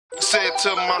Said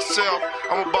to myself,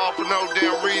 I'm a ball for no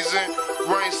damn reason.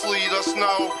 Rain, sleet, or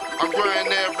snow, I'm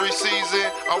grinding every season.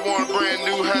 I want a brand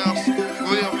new house,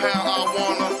 live how I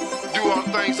wanna, do all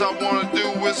the things I wanna do.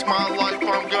 It's my life,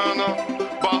 I'm gonna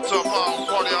ball to a ball,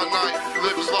 party all night,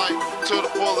 live his life to the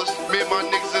fullest. Me and my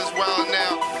niggas is wildin'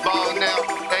 out, ballin' out,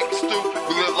 acting stupid.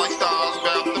 We live like stars,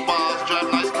 bout the bars, drive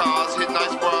nice cars, hit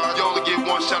nice bras. You only get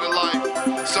one shot at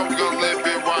life, so we gon' live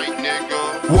it right,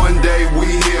 nigga. One day we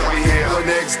here, the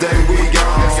next day we gone.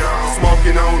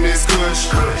 Smoking on this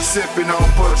kush, sipping on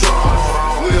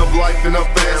Patron. Live life in a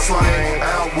fast lane,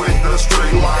 out with the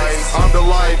street lights. I'm the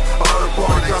life of the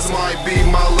party, cause it might be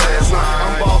my last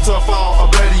night. I'm ball to fall,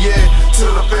 or better yet, to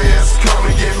the fans, come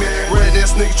and get me. Red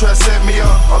this nigga try to set me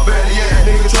up, or better yet,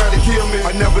 nigga try to kill me.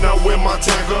 I never know when my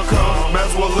time gon' come, might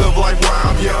as well live life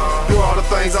while I'm young. Do all the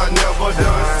things I never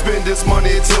done, spend this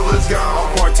money until it's gone.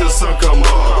 I'll party till the sun come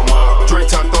up, drink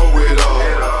till I throw it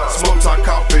up, smoke till I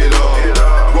cough it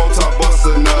up, roll till I bust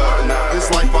a nut. This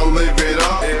life I live it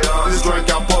up, this drink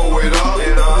I pour it up,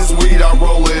 this weed I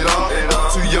roll it up.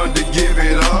 Too young to give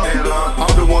it up,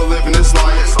 I'm the one living this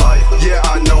life. Yeah,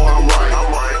 I know I'm right.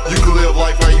 You can live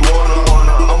life how you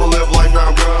wanna, I'ma live life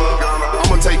how I'm gonna.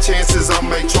 I'ma take chances, I'll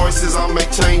make choices, I'll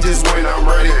make changes when I'm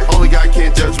ready. Only God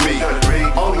can't judge me,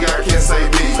 only God can't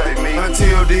save me.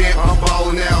 Until then, I'm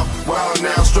ballin' out, wildin'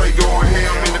 out, straight going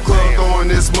ham in the club, throwing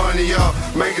this money up,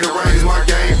 making it rain is my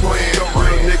game plan.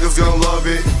 Real niggas gon' love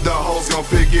it, the hoes gon'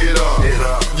 pick it up.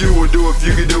 You would do if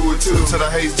you could do it too, till the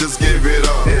haze just give it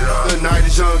up. The night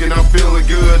is young and I'm feeling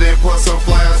good, and plus I'm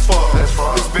fly as fuck.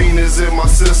 This bean is in my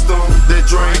system, that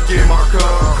drink in my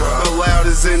cup, the loud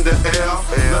is in the air.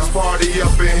 Let's party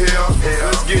up in here,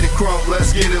 let's get it crunk,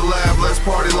 let's get it live, let's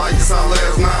party like it's our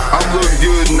last night. I'm looking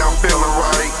good and I'm feeling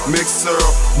right, mix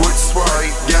syrup with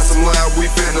Sprite, got some loud we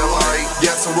finna light,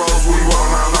 got some rolls we roll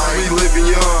all night. We living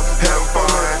young, having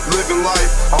fun, living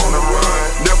life on the run,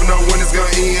 never know when it's gonna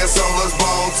end, so let's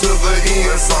ball to the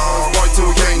end. Songs, party till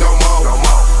we can't no more,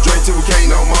 drink till we can't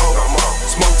no more,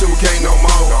 smoke till we can't no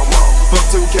more, fuck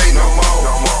till we can't no more.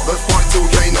 Let's party till we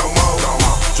can't no more,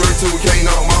 drink till we can't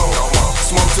no more,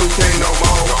 smoke till we can't no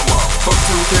more, fuck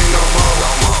till we can't no more.